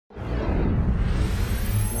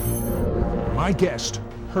My guest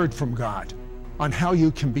heard from God on how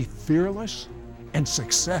you can be fearless and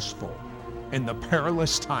successful in the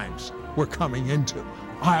perilous times we're coming into.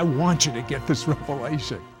 I want you to get this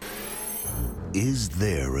revelation. Is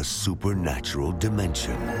there a supernatural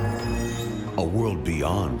dimension? A world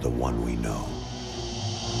beyond the one we know?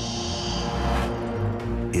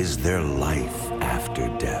 Is there life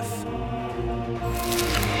after death?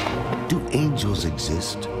 Do angels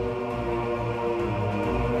exist?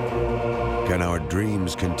 Can our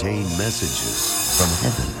dreams contain messages from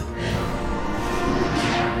heaven?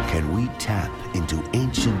 Can we tap into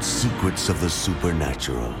ancient secrets of the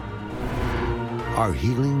supernatural? Are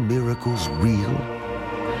healing miracles real?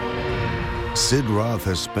 Sid Roth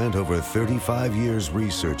has spent over 35 years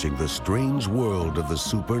researching the strange world of the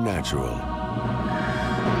supernatural.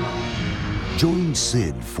 Join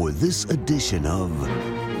Sid for this edition of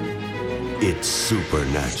It's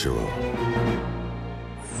Supernatural.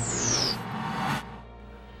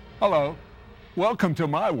 Hello, welcome to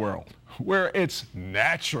my world, where it's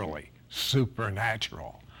naturally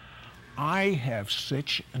supernatural. I have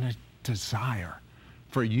such a desire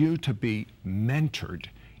for you to be mentored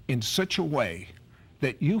in such a way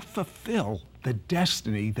that you fulfill the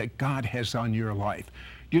destiny that God has on your life.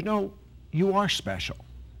 You know, you are special.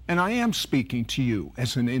 And I am speaking to you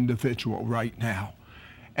as an individual right now.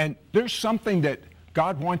 And there's something that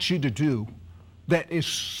God wants you to do that is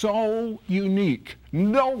so unique.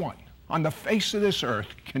 No one on the face of this earth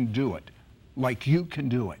can do it like you can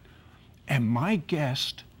do it. And my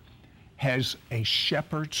guest has a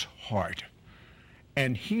shepherd's heart.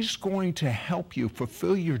 And he's going to help you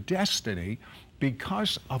fulfill your destiny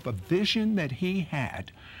because of a vision that he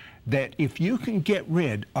had, that if you can get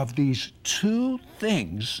rid of these two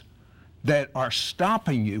things that are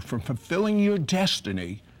stopping you from fulfilling your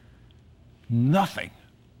destiny, nothing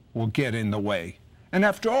will get in the way. And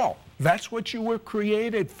after all, that's what you were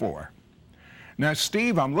created for. Now,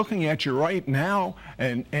 Steve, I'm looking at you right now,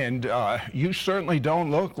 and you certainly don't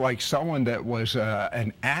look like someone that was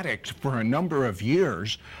an addict for a number of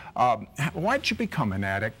years. Why'd you become an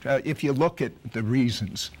addict, if you look at the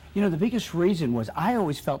reasons? You know, the biggest reason was I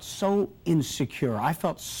always felt so insecure. I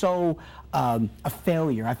felt so a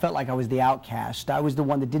failure. I felt like I was the outcast. I was the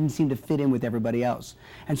one that didn't seem to fit in with everybody else.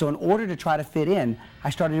 And so in order to try to fit in, I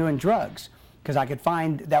started doing drugs because I could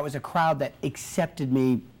find that was a crowd that accepted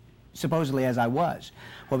me supposedly as I was.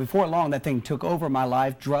 Well, before long, that thing took over my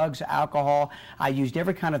life. Drugs, alcohol. I used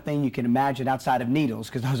every kind of thing you can imagine outside of needles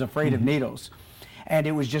because I was afraid of needles. And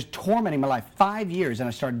it was just tormenting my life. 5 years, and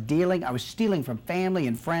I started dealing. I was stealing from family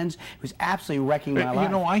and friends. It was absolutely wrecking my life. You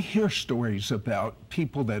know, I hear stories about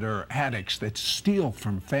people that are addicts that steal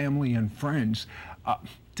from family and friends.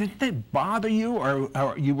 Didn't they bother you,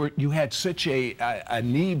 or you had such a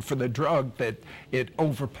need for the drug that it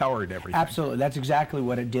overpowered everything? Absolutely. That's exactly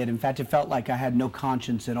what it did. In fact, it felt like I had no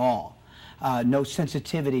conscience at all, no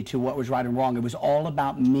sensitivity to what was right and wrong. It was all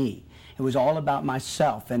about me. It was all about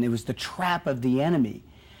myself, and it was the trap of the enemy.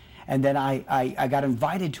 And then I got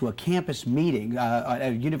invited to a campus meeting at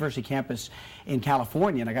a university campus in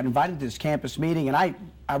California, and I got invited to this campus meeting, and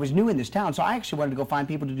I was new in this town, so I actually wanted to go find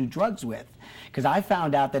people to do drugs with, because I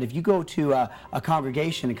found out that if you go to a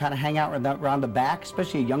congregation and kind of hang out around the back,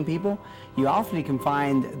 especially young people, you often can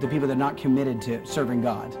find the people that are not committed to serving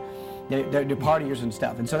God. They're partiers and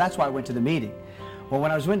stuff, and so that's why I went to the meeting. Well, when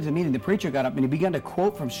I was went to the meeting, the preacher got up and he began to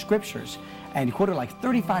quote from scriptures, and he quoted like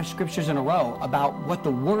 35 scriptures in a row about what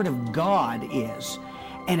the Word of God is.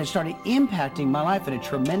 And it started impacting my life in a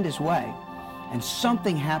tremendous way. And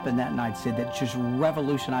something happened that night, Sid, that just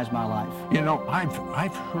revolutionized my life. You know,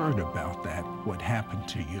 I've heard about that, what happened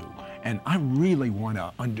to you. And I really want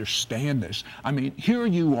to understand this. I mean, here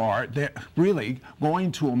you are, really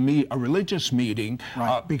going to a religious meeting,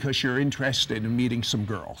 right, because you're interested in meeting some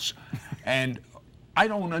girls. And I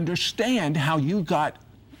don't understand how you got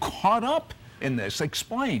caught up in this.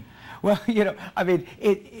 Explain. Well, you know, I mean,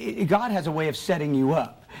 God has a way of setting you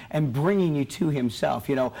up and bringing you to himself.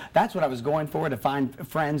 You know, that's what I was going for, to find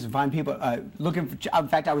friends and find people looking for. In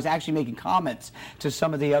fact, I was actually making comments to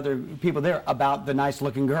some of the other people there about the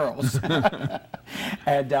nice-looking girls.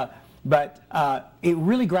 But it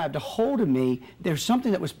really grabbed a hold of me. There's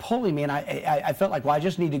something that was pulling me, and I felt like, well, I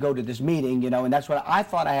just need to go to this meeting, you know, and that's what I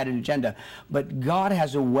thought. I had an agenda. But God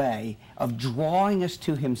has a way of drawing us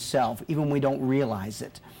to himself, even when we don't realize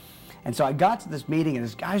it. And so I got to this meeting, and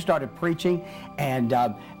this guy started preaching and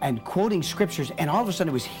quoting scriptures, and all of a sudden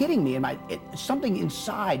it was hitting me, and something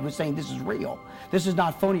inside was saying, this is real. This is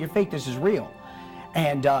not phony or fake, this is real.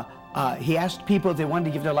 And he asked people if they wanted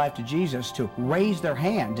to give their life to Jesus to raise their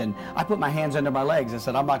hand, and I put my hands under my legs and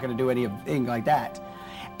said, I'm not going to do anything like that.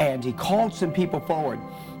 And he called some people forward.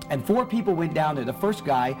 And 4 people went down there. The first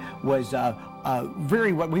guy was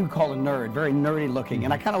very, what we would call a nerd, very nerdy looking.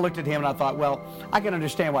 And I kind of looked at him and I thought, well, I can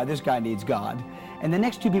understand why this guy needs God. And the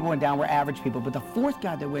next 2 people went down were average people. But the 4th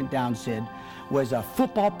guy that went down, Sid, was a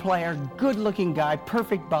football player, good-looking guy,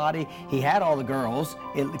 perfect body. He had all the girls.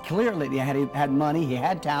 Clearly, he had money, he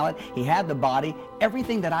had talent, he had the body.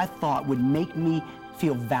 Everything that I thought would make me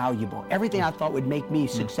feel valuable, everything I thought would make me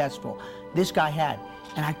successful, this guy had.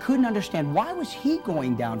 And I couldn't understand, why was he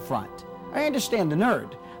going down front? I understand the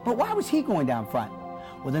nerd, but why was he going down front?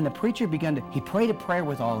 Well, then the preacher he prayed a prayer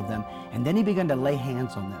with all of them, and then he began to lay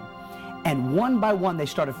hands on them. And one by one, they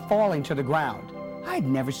started falling to the ground. I'd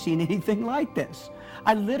never seen anything like this.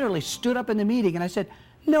 I literally stood up in the meeting and I said,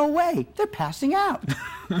 no way, they're passing out.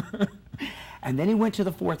 And then he went to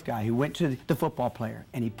the 4th guy, who went to the football player,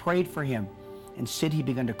 and he prayed for him. And Sid, he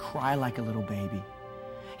began to cry like a little baby.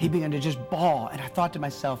 He began to just bawl, and I thought to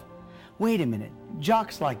myself, wait a minute,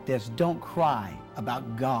 jocks like this don't cry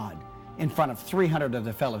about God in front of 300 of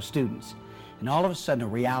their fellow students. And all of a sudden, a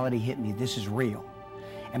reality hit me, this is real.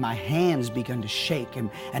 And my hands began to shake, and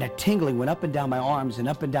a tingling went up and down my arms and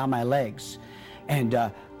up and down my legs. And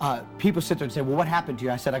people sit there and say, well, what happened to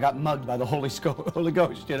you? I said, I got mugged by the Holy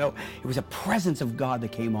Ghost, you know. It was a presence of God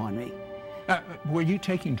that came on me. Were you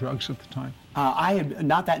taking drugs at the time? I had,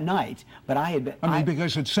 not that night, but I had. I mean,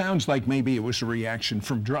 because it sounds like maybe it was a reaction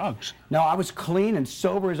from drugs. No, I was clean and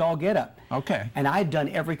sober as all get up. Okay. And I had done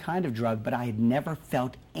every kind of drug, but I had never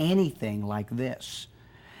felt anything like this.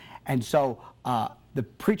 And so the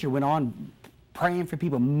preacher went on praying for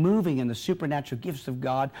people, moving in the supernatural gifts of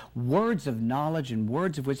God, words of knowledge and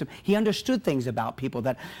words of wisdom. He understood things about people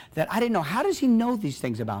that I didn't know. How does he know these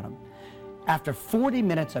things about them? After 40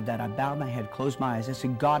 minutes of that, I bowed my head, closed my eyes. I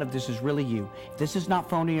said, God, if this is really you, if this is not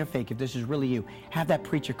phony or fake, if this is really you, have that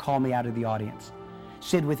preacher call me out of the audience.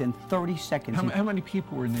 Sid, within 30 seconds. How many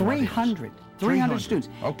people were in the 300. 300 students.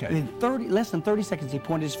 Okay. In less than 30 seconds, he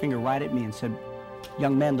pointed his finger right at me and said,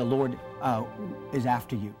 young man, the Lord is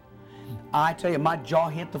after you. I tell you, my jaw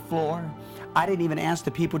hit the floor. I didn't even ask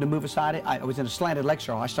the people to move aside. I was in a slanted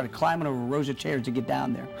lecture hall. I started climbing over rows of chairs to get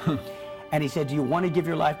down there. And he said, do you want to give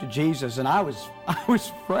your life to Jesus? And I was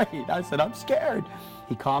afraid. I said, I'm scared.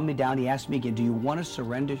 He calmed me down. He asked me again, do you want to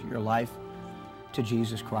surrender your life to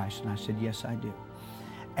Jesus Christ? And I said, yes, I do.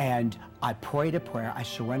 And I prayed a prayer. I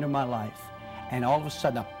surrendered my life. And all of a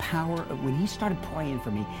sudden, the power of, when he started praying for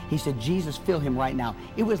me, he said, Jesus, fill him right now.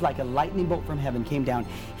 It was like a lightning bolt from heaven came down,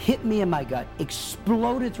 hit me in my gut,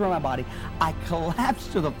 exploded through my body. I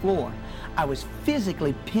collapsed to the floor. I was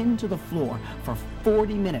physically pinned to the floor for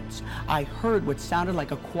 40 minutes. I heard what sounded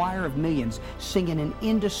like a choir of millions singing an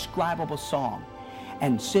indescribable song.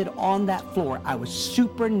 And Sid, on that floor, I was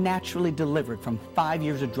supernaturally delivered from 5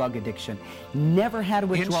 years of drug addiction. Never had a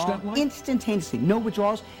withdrawal. Instantaneously. No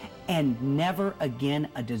withdrawals. And never again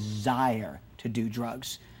a desire to do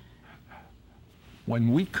drugs.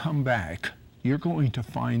 When we come back, you're going to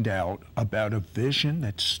find out about a vision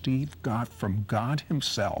that Steve got from God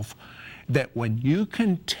himself, that when you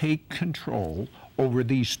can take control over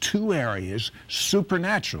these 2 areas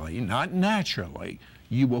supernaturally, not naturally,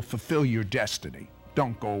 you will fulfill your destiny.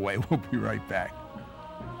 Don't go away. We'll be right back.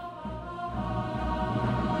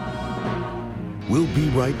 We'll be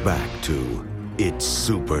right back to It's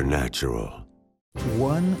Supernatural.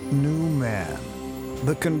 One new man.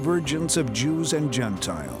 The convergence of Jews and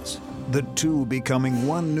Gentiles. The 2 becoming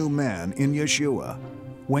one new man in Yeshua.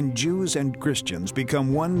 When Jews and Christians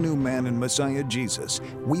become one new man in Messiah Jesus,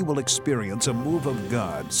 we will experience a move of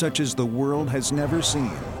God such as the world has never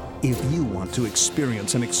seen. If you want to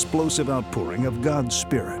experience an explosive outpouring of God's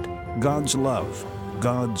Spirit, God's love,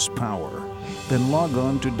 God's power, then log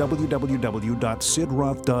on to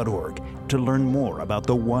www.sidroth.org to learn more about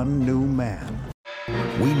the one new man.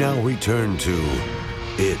 We now return to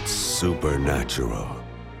It's Supernatural.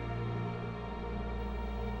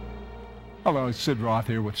 Hello, it's Sid Roth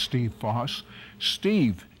here with Steve Foss.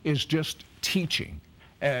 Steve is just teaching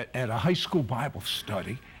at a high school Bible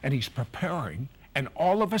study, and he's preparing, and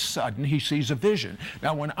all of a sudden he sees a vision.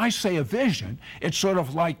 Now, when I say a vision, it's sort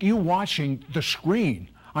of like you watching the screen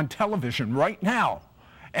on television right now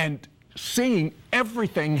and seeing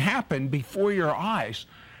everything happen before your eyes.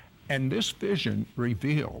 And this vision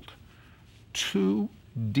revealed 2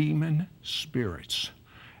 demon spirits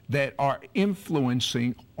that are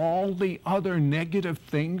influencing all the other negative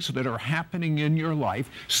things that are happening in your life,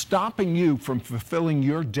 stopping you from fulfilling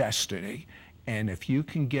your destiny. And if you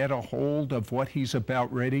can get a hold of what he's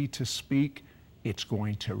about ready to speak, it's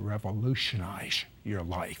going to revolutionize your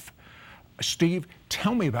life. Steve,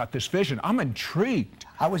 tell me about this vision. I'm intrigued.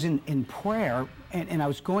 I was in prayer, and I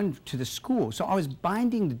was going to the school. So I was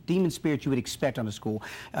binding the demon spirits you would expect on a school,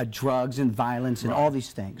 drugs and violence and all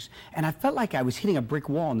these things. And I felt like I was hitting a brick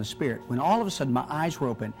wall in the spirit when all of a sudden my eyes were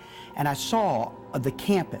open and I saw the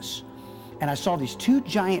campus. And I saw these two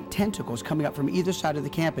giant tentacles coming up from either side of the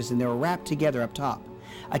campus, and they were wrapped together up top.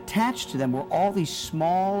 Attached to them were all these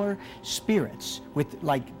smaller spirits with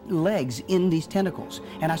like legs in these tentacles.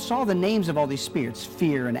 And I saw the names of all these spirits,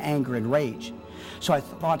 fear and anger and rage. So I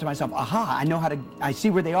thought to myself, aha, I see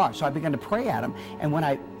where they are. So I began to pray at them. And when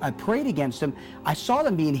I prayed against them, I saw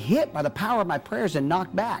them being hit by the power of my prayers and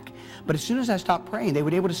knocked back. But as soon as I stopped praying, they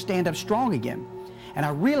were able to stand up strong again. And I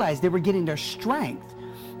realized they were getting their strength,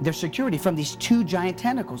 their security from these two giant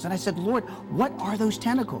tentacles. And I said, Lord, what are those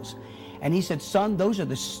tentacles? And he said, son, those are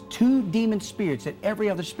the two demon spirits that every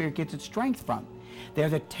other spirit gets its strength from. They're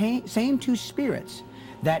the same two spirits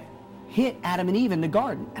that hit Adam and Eve in the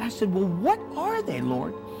garden. And I said, well, what are they,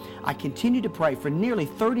 Lord? I continued to pray for nearly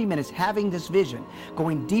 30 minutes, having this vision,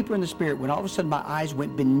 going deeper in the spirit, when all of a sudden my eyes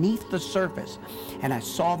went beneath the surface and I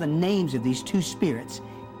saw the names of these two spirits,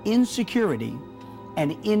 insecurity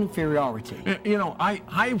and inferiority. You know,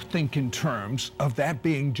 I think in terms of that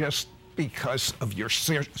being just because of your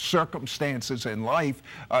circumstances in life,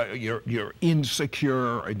 you're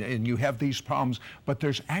insecure and you have these problems, but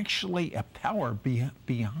there's actually a power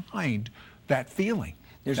behind that feeling.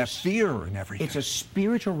 There's that fear and everything. It's a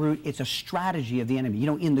spiritual root. It's a strategy of the enemy. You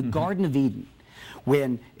know, in the Garden of Eden,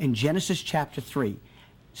 when in Genesis chapter 3,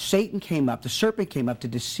 Satan came up, the serpent came up to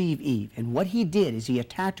deceive Eve. And what he did is he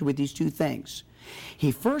attacked her with these two things.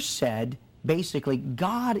 He first said, basically,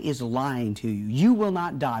 God is lying to you. You will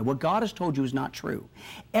not die. What God has told you is not true.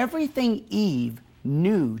 Everything Eve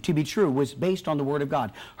knew to be true was based on the Word of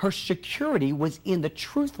God. Her security was in the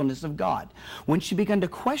truthfulness of God. When she began to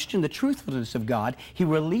question the truthfulness of God, he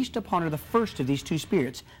released upon her the first of these two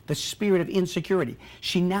spirits, the spirit of insecurity.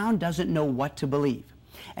 She now doesn't know what to believe.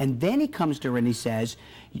 And then he comes to her and he says,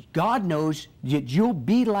 God knows that you'll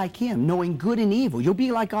be like him, knowing good and evil. You'll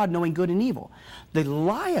be like God, knowing good and evil. The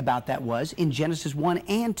lie about that was, in Genesis 1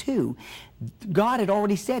 and 2, God had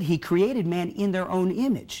already said he created man in their own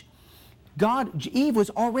image. Eve was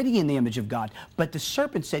already in the image of God, but the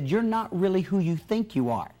serpent said, you're not really who you think you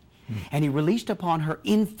are. And he released upon her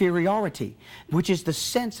inferiority, which is the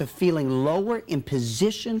sense of feeling lower in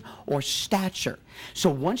position or stature. So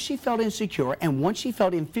once she felt insecure and once she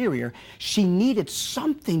felt inferior, she needed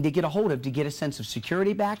something to get a hold of to get a sense of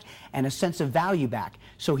security back and a sense of value back.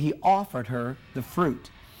 So he offered her the fruit.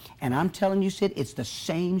 And I'm telling you, Sid, it's the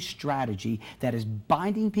same strategy that is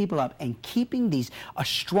binding people up and keeping these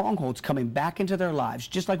strongholds coming back into their lives.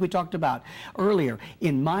 Just like we talked about earlier,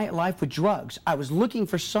 in my life with drugs, I was looking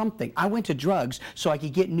for something. I went to drugs so I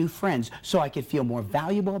could get new friends, so I could feel more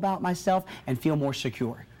valuable about myself and feel more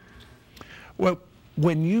secure. Well,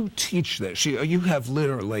 when you teach this, you have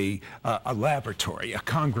literally a laboratory, a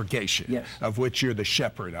congregation, yes, of which you're the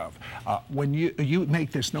shepherd of. When you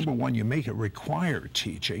make this, number one, you make it required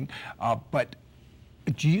teaching, but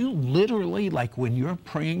do you literally, like when you're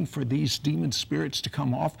praying for these demon spirits to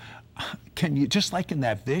come off, can you, just like in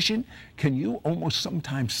that vision, can you almost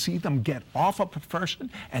sometimes see them get off of a person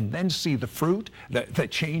and then see the fruit that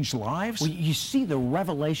change lives? Well, you see the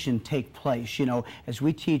revelation take place, you know, as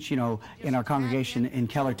we teach, you know, in our congregation in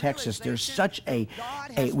Keller, Texas. There's such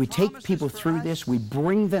we take people through this, we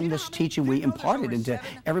bring them this teaching, we impart it into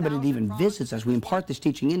everybody that even visits us. We impart this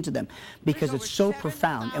teaching into them because it's so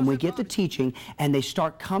profound. And we get the teaching and they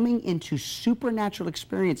start coming into supernatural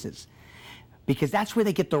experiences, because that's where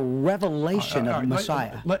they get the revelation of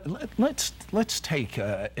Messiah. Let's take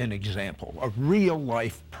an example, a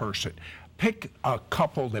real-life person. Pick a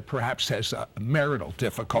couple that perhaps has a marital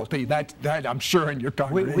difficulty. That I'm sure in your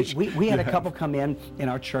congregation. We had a couple come in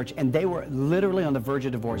our church, and they were literally on the verge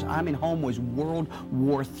of divorce. I mean, home was World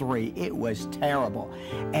War III. It was terrible.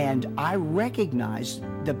 And I recognized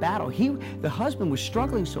the battle. The husband was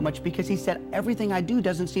struggling so much because he said, everything I do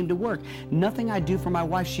doesn't seem to work. Nothing I do for my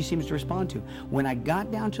wife, she seems to respond to. When I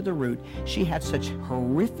got down to the root, she had such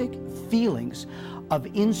horrific feelings of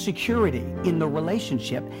insecurity in the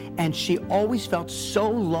relationship, and she always felt so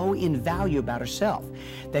low in value about herself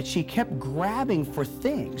that she kept grabbing for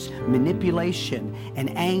things, manipulation and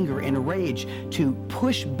anger and rage, to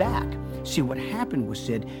push back. See, what happened was,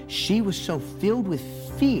 Sid, she was so filled with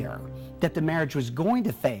fear that the marriage was going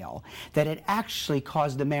to fail that it actually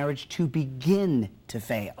caused the marriage to begin to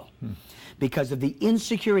fail because of the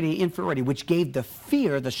insecurity, inferiority, which gave the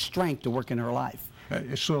fear the strength to work in her life.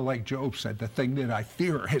 It's sort of like Job said, the thing that I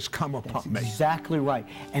fear has come upon me. Exactly right.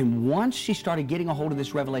 And once she started getting a hold of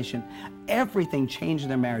this revelation, everything changed in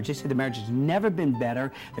their marriage. They said the marriage has never been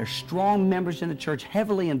better. They're strong members in the church,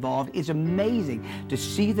 heavily involved. It's amazing to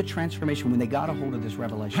see the transformation when they got a hold of this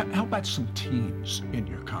revelation. How about some teens in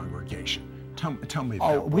your congregation? Tell me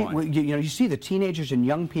about one. You see the teenagers and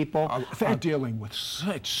young people. They're dealing with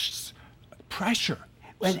such pressure.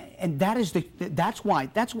 And that's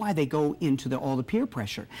why they go into all the peer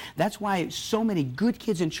pressure. That's why so many good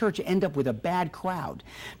kids in church end up with a bad crowd,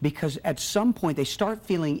 because at some point they start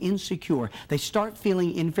feeling insecure. They start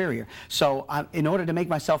feeling inferior. So in order to make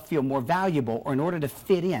myself feel more valuable, or in order to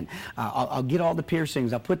fit in, I'll get all the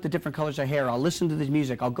piercings. I'll put the different colors of hair. I'll listen to the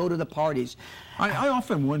music. I'll go to the parties. I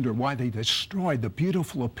often wonder why they destroyed the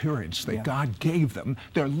beautiful appearance that God gave them.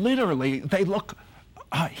 They look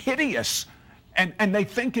hideous. And they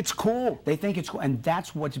think it's cool. They think it's cool, and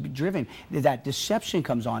that's what's driven. That deception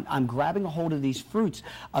comes on. I'm grabbing a hold of these fruits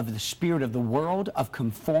of the spirit of the world, of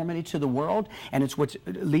conformity to the world, and it's what's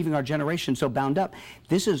leaving our generation so bound up.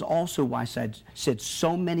 This is also why I said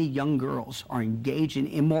so many young girls are engaged in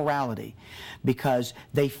immorality, because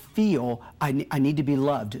they feel, I need to be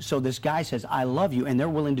loved. So this guy says, I love you, and they're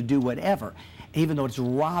willing to do whatever, even though it's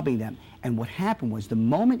robbing them. And what happened was, the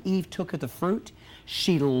moment Eve took of the fruit,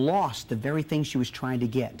 she lost the very thing she was trying to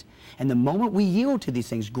get. And the moment we yield to these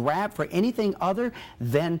things, grab for anything other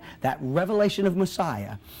than that revelation of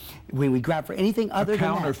Messiah, when we grab for anything other than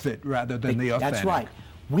that, counterfeit rather than the authentic. That's right.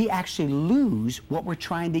 We actually lose what we're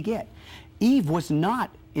trying to get. Eve was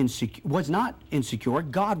not insecure.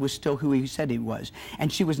 God was still who he said he was.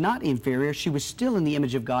 And she was not inferior. She was still in the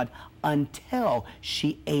image of God until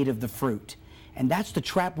she ate of the fruit. And that's the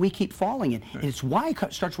trap we keep falling in. And it's why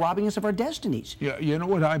it starts robbing us of our destinies. Yeah, you know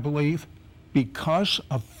what I believe? Because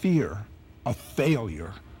of fear of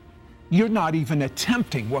failure, you're not even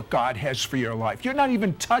attempting what God has for your life. You're not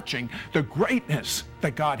even touching the greatness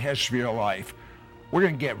that God has for your life. We're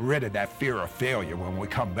going to get rid of that fear of failure when we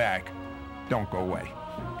come back. Don't go away.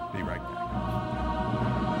 Be right back.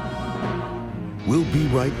 We'll be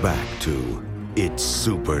right back to It's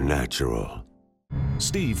Supernatural.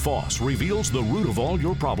 Steve Foss reveals the root of all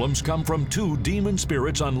your problems come from two demon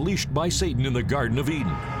spirits unleashed by Satan in the Garden of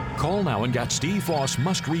Eden. Call now and get Steve Foss'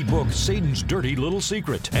 must-read book, Satan's Dirty Little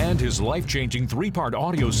Secret, and his life-changing 3-part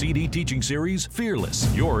audio CD teaching series,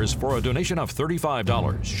 Fearless. Yours for a donation of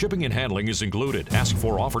 $35. Shipping and handling is included. Ask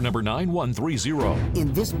for offer number 9130.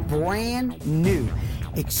 In this brand new,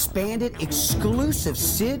 expanded, exclusive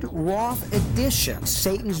Sid Roth edition,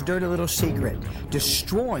 Satan's Dirty Little Secret,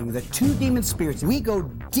 destroying the two demon spirits. We go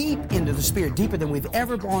deep into the spirit, deeper than we've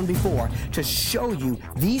ever gone before, to show you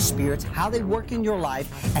these spirits, how they work in your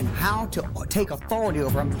life, and how to take authority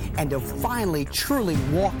over them, and to finally, truly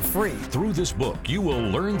walk free. Through this book, you will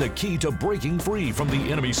learn the key to breaking free from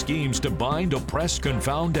the enemy's schemes to bind, oppress,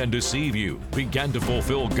 confound, and deceive you. Begin to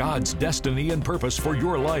fulfill God's destiny and purpose for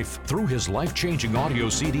your life. Through his life-changing audio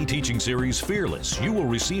CD teaching series, Fearless, you will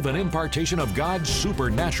receive an impartation of God's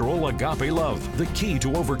supernatural agape love, the key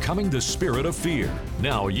to overcoming the spirit of fear.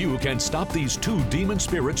 Now you can stop these two demon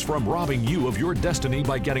spirits from robbing you of your destiny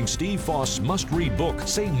by getting Steve Foss' must-read book,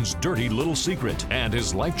 Satan's Dirty Little Secret, and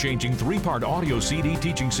his life-changing 3-part audio CD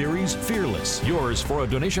teaching series, Fearless. Yours for a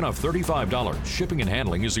donation of $35. Shipping and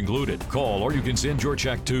handling is included. Call or you can send your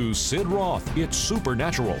check to Sid Roth. It's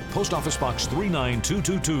Supernatural. Post Office Box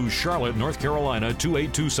 39222, Charlotte, North Carolina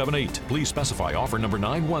 28278. Please specify offer number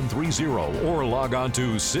 9130 or log on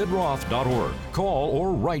to sidroth.org. Call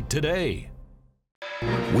or write today.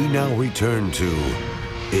 We now return to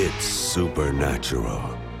It's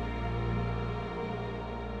Supernatural.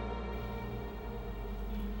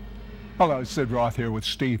 Hello, Sid Roth here with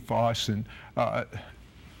Steve Foss, and there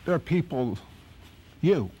are people,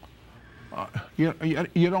 you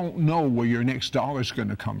don't know where your next dollar is going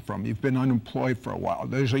to come from. You've been unemployed for a while.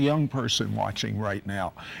 There's a young person watching right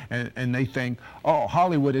now, and they think, oh,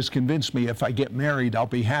 Hollywood has convinced me if I get married, I'll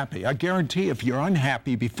be happy. I guarantee if you're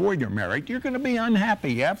unhappy before you're married, you're going to be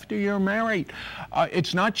unhappy after you're married.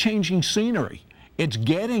 It's not changing scenery. It's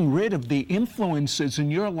getting rid of the influences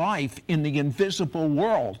in your life in the invisible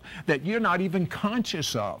world that you're not even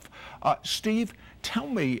conscious of. Steve, tell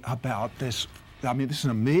me about this. I mean, this is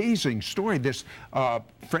an amazing story. This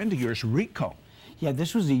friend of yours, Rico. Yeah,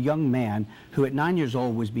 this was a young man who at 9 years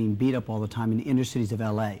old was being beat up all the time in the inner cities of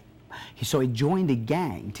LA. So he joined a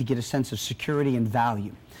gang to get a sense of security and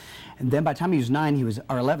value. And then by the time he was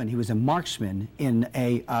 11, he was a marksman in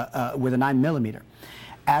with a 9mm.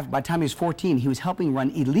 By the time he was 14, he was helping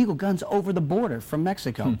run illegal guns over the border from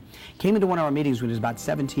Mexico. Came into one of our meetings when he was about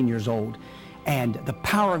 17 years old. and the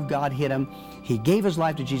power of God hit him. He gave his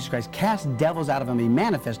life to Jesus Christ, cast devils out of him. He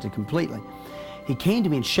manifested completely. He came to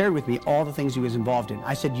me and shared with me all the things he was involved in.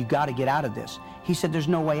 I said, you got to get out of this. He said, there's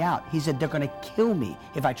no way out. He said, they're going to kill me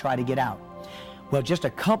if I try to get out. Well, just a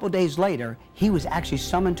couple days later, he was actually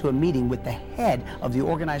summoned to a meeting with the head of the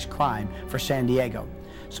organized crime for San Diego.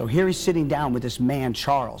 So here he's sitting down with this man,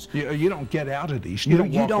 Charles. You don't get out of these. You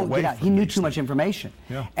don't walk away get out. from He knew these too much things. information.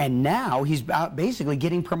 Yeah. And now he's basically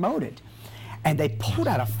getting promoted. And they pulled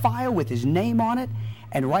out a file with his name on it,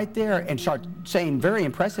 and right there, and start saying very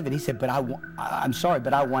impressive, and he said, but I'm sorry,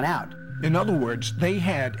 but I want out. In other words, they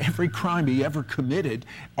had every crime he ever committed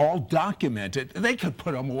all documented. They could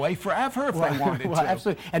put him away forever if they wanted Well, to.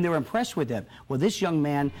 absolutely. And they were impressed with him. Well, this young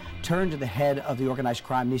man turned to the head of the organized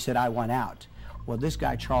crime and he said, I want out. Well, this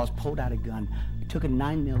guy, Charles, pulled out a gun, took a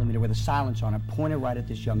 9mm with a silencer on it, pointed right at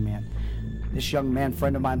this young man. This young man,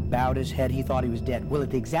 friend of mine, bowed his head. He thought he was dead. Well, at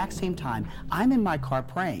the exact same time, I'm in my car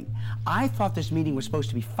praying. I thought this meeting was supposed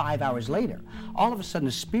to be 5 hours later. All of a sudden,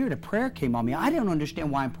 the spirit of prayer came on me. I didn't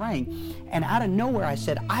understand why I'm praying. And out of nowhere, I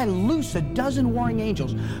said, I loose a dozen warring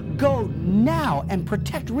angels. Go now and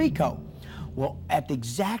protect Rico. Well, at the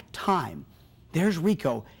exact time, there's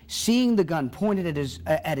Rico seeing the gun pointed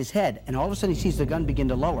at his head, and all of a sudden he sees the gun begin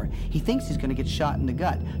to lower. He thinks he's going to get shot in the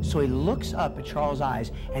gut. So he looks up at Charles'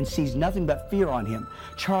 eyes and sees nothing but fear on him.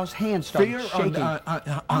 Charles' hands started shaking.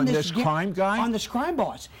 On this crime guy? On this crime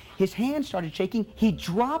boss. His hands started shaking. He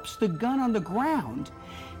drops the gun on the ground,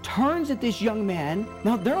 turns at this young man,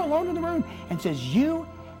 now they're alone in the room, and says, you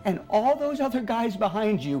and all those other guys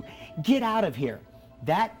behind you, get out of here.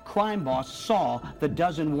 That crime boss saw the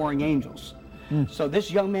dozen warring angels. So this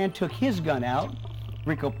young man took his gun out.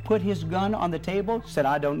 Rico put his gun on the table, said,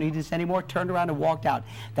 I don't need this anymore, turned around and walked out.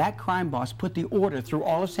 That crime boss put the order through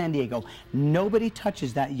all of San Diego. Nobody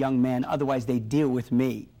touches that young man, otherwise they deal with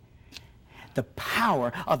me. The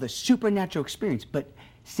power of the supernatural experience. But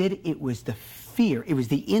Sid, it was the fear, it was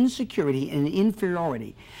the insecurity and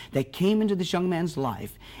inferiority that came into this young man's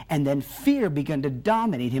life, and then fear began to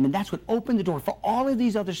dominate him, and that's what opened the door for all of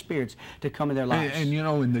these other spirits to come in their lives. And you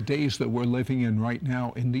know, in the days that we're living in right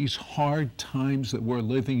now, in these hard times that we're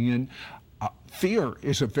living in, fear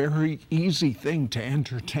is a very easy thing to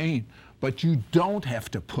entertain, but you don't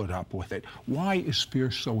have to put up with it. Why is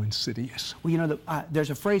fear so insidious? Well, you know,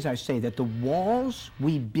 there's a phrase I say that the walls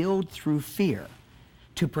we build through fear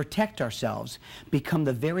to protect ourselves become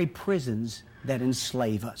the very prisons that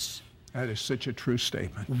enslave us. That is such a true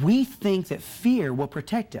statement. We think that fear will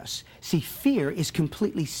protect us. See, fear is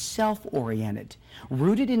completely self-oriented,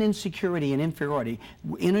 rooted in insecurity and inferiority.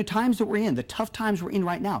 In the times that we're in, the tough times we're in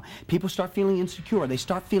right now, people start feeling insecure. They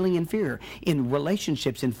start feeling inferior in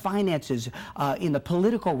relationships, in finances, in the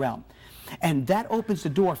political realm. And that opens the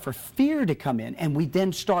door for fear to come in, and we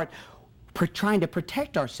then start trying to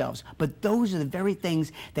protect ourselves. But those are the very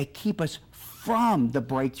things that keep us from the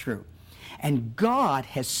breakthrough. And God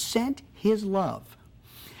has sent His love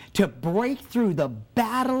to break through the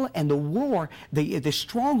battle and the war, the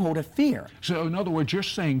stronghold of fear. So in other words, you're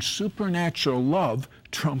saying supernatural love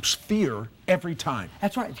trumps fear every time.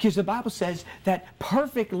 That's right, because the Bible says that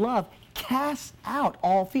perfect love casts out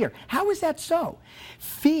all fear. How is that so?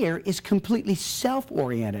 Fear is completely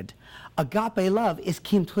self-oriented. Agape love is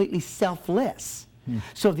completely selfless.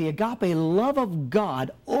 So the agape love of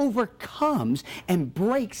God overcomes and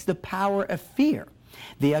breaks the power of fear.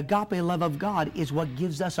 The agape love of God is what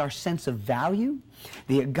gives us our sense of value.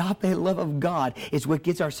 The agape love of God is what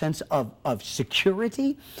gives our sense of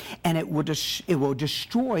security, and it will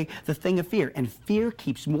destroy the thing of fear. And fear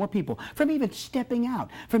keeps more people from even stepping out,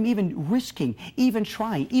 from even risking, even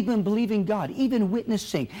trying, even believing God, even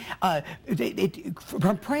witnessing,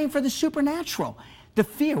 from praying for the supernatural. The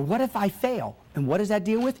fear, what if I fail? And what does that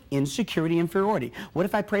deal with? Insecurity, inferiority. What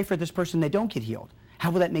if I pray for this person, they don't get healed?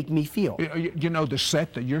 How will that make me feel? You know, the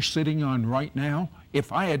set that you're sitting on right now,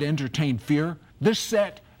 if I had entertained fear, this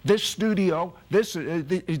set, this studio, this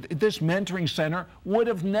mentoring center would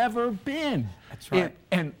have never been. That's right.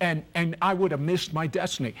 And I would have missed my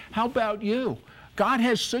destiny. How about you? God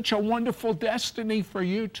has such a wonderful destiny for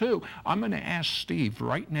you, too. I'm going to ask Steve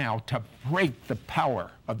right now to break the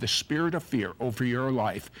power of the spirit of fear over your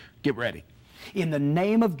life. Get ready. In the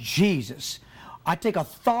name of Jesus, I take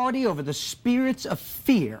authority over the spirits of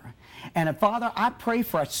fear, And Father, I pray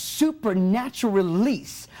for a supernatural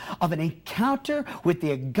release of an encounter with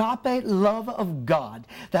the agape love of God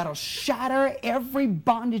that'll shatter every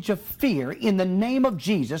bondage of fear in the name of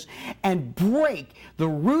Jesus and break the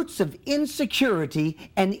roots of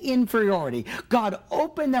insecurity and inferiority. God,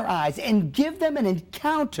 open their eyes and give them an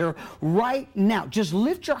encounter right now. Just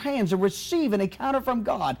lift your hands and receive an encounter from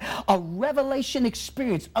God, a revelation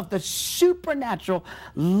experience of the supernatural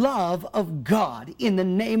love of God in the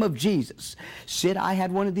name of Jesus. Sid, I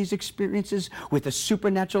had one of these experiences with the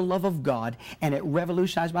supernatural love of God, and it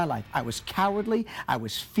revolutionized my life. I was cowardly. I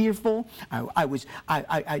was fearful.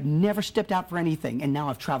 I never stepped out for anything, and now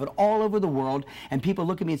I've traveled all over the world, and people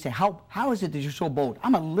look at me and say, how is it that you're so bold?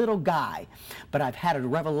 I'm a little guy, but I've had a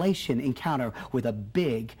revelation encounter with a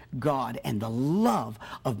big God, and the love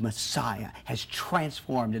of Messiah has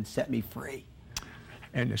transformed and set me free.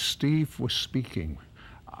 And as Steve was speaking,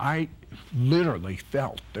 I literally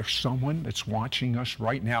felt there's someone that's watching us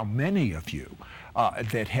right now, many of you,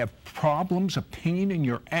 that have problems, a pain in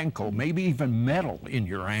your ankle, maybe even metal in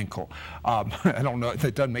your ankle. I don't know,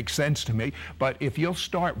 that doesn't make sense to me, but if you'll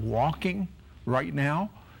start walking right now,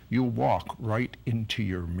 you'll walk right into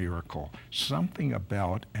your miracle. Something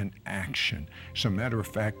about an action. As a matter of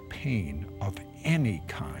fact, pain of any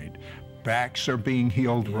kind. Backs are being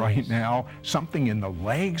healed right now. Something in the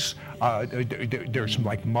legs. There's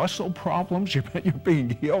like muscle problems. You're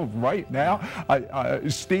being healed right now.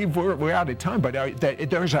 Steve, we're out of time, but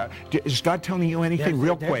is God telling you anything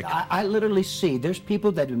real quick? I literally see there's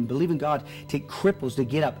people that believe in God take cripples to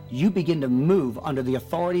get up. You begin to move under the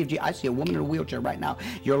authority of Jesus. I see a woman in a wheelchair right now.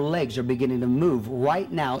 Your legs are beginning to move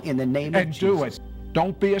right now in the name of Jesus. And do it.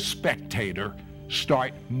 Don't be a spectator.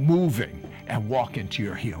 Start moving and walk into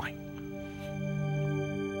your healing.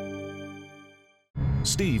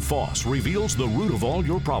 Steve Foss reveals the root of all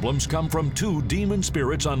your problems come from two demon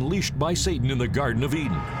spirits unleashed by Satan in the Garden of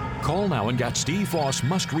Eden. Call now and get Steve Foss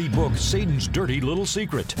must-read book, Satan's Dirty Little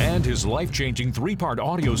Secret, and his life-changing 3-part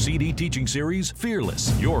audio CD teaching series,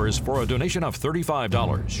 Fearless. Yours for a donation of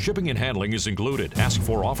 $35. Shipping and handling is included. Ask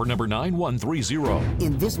for offer number 9130.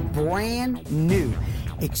 In this brand new,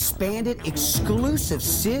 expanded, exclusive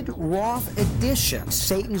Sid Roth edition,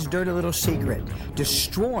 Satan's Dirty Little Secret,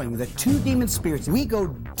 destroying the two demon spirits. We go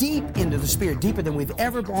deep into the spirit, deeper than we've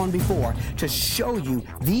ever gone before, to show you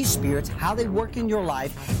these spirits, how they work in your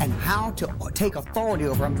life, and how to take authority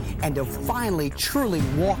over them, and to finally, truly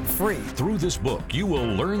walk free. Through this book, you will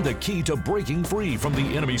learn the key to breaking free from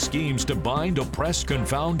the enemy's schemes to bind, oppress,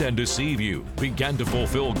 confound, and deceive you. Begin to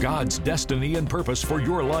fulfill God's destiny and purpose for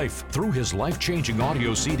your life. Through his life-changing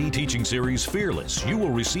audio CD teaching series, Fearless, you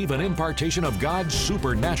will receive an impartation of God's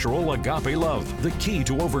supernatural agape love, the key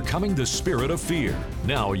to overcoming the spirit of fear.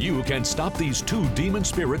 Now you can stop these two demon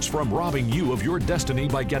spirits from robbing you of your destiny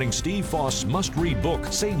by getting Steve Foss' must-read book,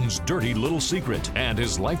 Satan's Dirty Little Secret, and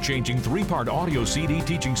his life-changing 3-part audio CD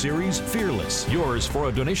teaching series, Fearless. Yours for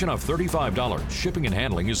a donation of $35. Shipping and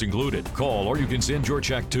handling is included. Call or you can send your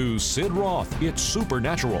check to Sid Roth. It's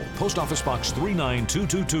supernatural. Post Office Box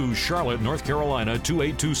 39222, Charlotte, North Carolina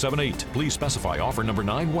 28278. Please specify offer number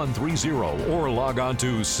 9130 or log on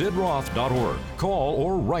to sidroth.org. Call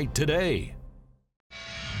or write today.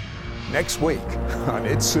 Next week on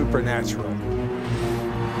It's Supernatural,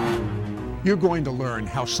 you're going to learn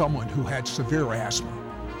how someone who had severe asthma,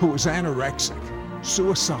 who was anorexic,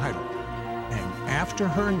 suicidal, and after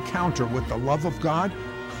her encounter with the love of God,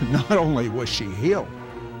 not only was she healed,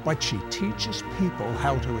 but she teaches people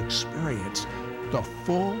how to experience the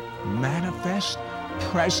full manifest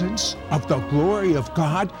presence of the glory of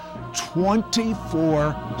God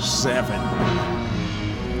 24/7.